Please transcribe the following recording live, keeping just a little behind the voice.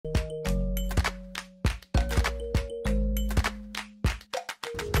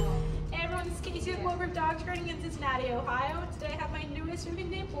Bulletproof Dog Training in Cincinnati, Ohio. Today I have my newest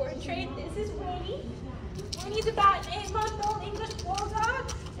human board and train. This is Winnie. Winnie's about an 8-month-old English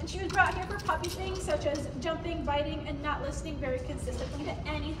Bulldog, and she was brought here for puppy things such as jumping, biting, and not listening very consistently to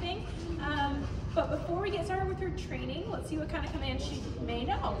anything. But before we get started with her training, let's see what kind of commands she may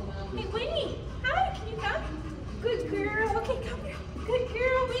know. Hey Winnie, hi, can you come? Good girl, okay, come here. Good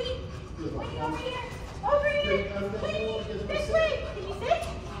girl, Winnie. Winnie, over here. Over here. Winnie, this way. Can you sit?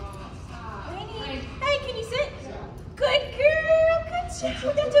 Winnie, hey, can you sit? Good girl, good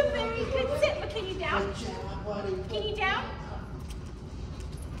job. That's a very good sit. But can you down? Can you down?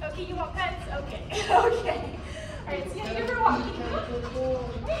 Okay, you want pets? Okay. Okay. All right, so you give her a walk. Can you go?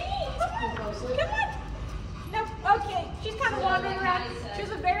 Winnie, come on. Come on. No, okay. She's kind of wandering around. She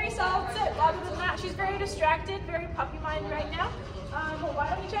has a very solid sit. Other than that, she's very distracted, very puppy-minded right now. Well, why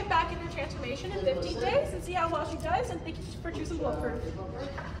don't we check back in her transformation in 15 days and see how well she does, and thank you for choosing Bulletproof.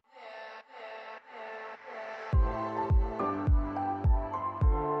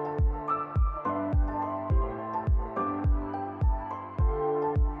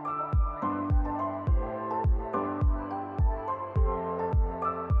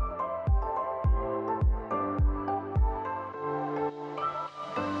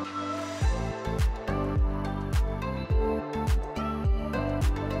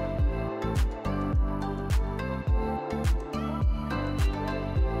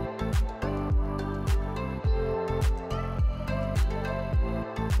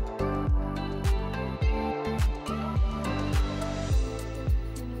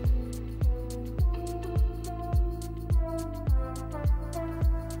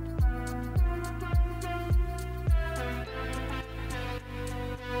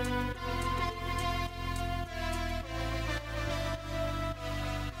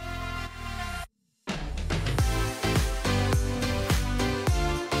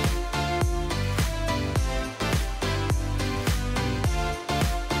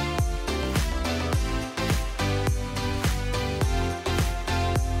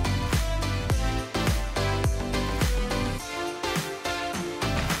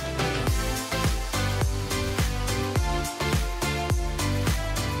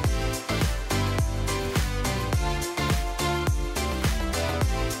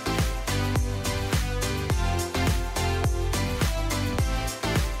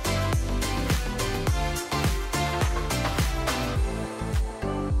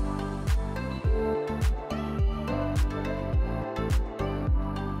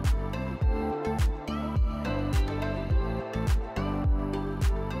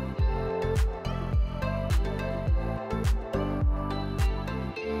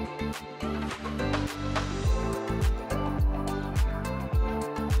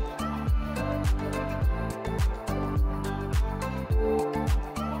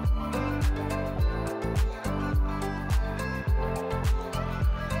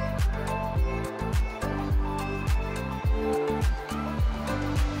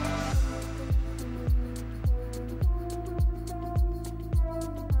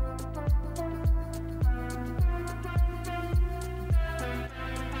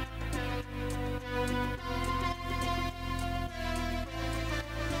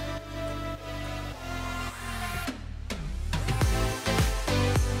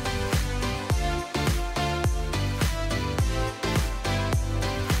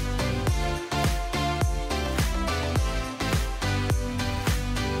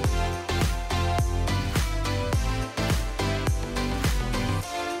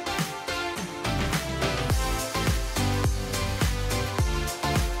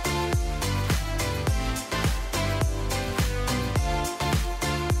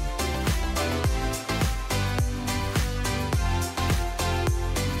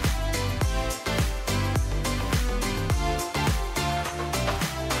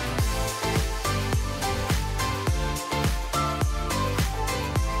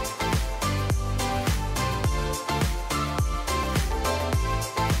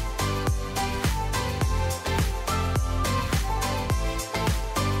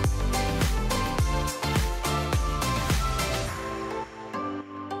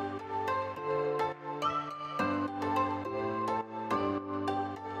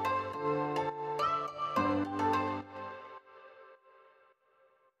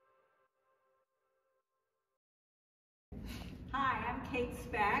 Hi, I'm Kate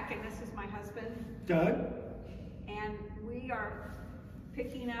Spack, and this is my husband, Doug. And we are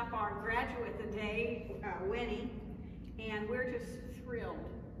picking up our graduate today, Winnie, and we're just thrilled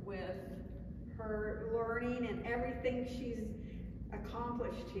with her learning and everything she's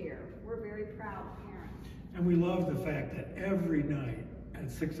accomplished here. We're very proud parents. And we love the fact that every night at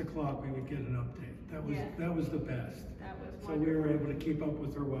 6 o'clock we would get an update. That was the best. That was so wonderful. we were able to keep up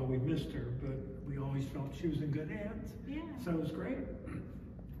with her while we missed her, but we always felt she was in good hands. Yeah. So it was great.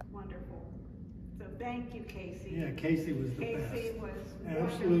 Wonderful. So thank you, Casey. Yeah, Casey was the best. Casey was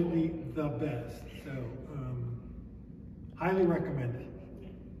absolutely the best. So highly recommended.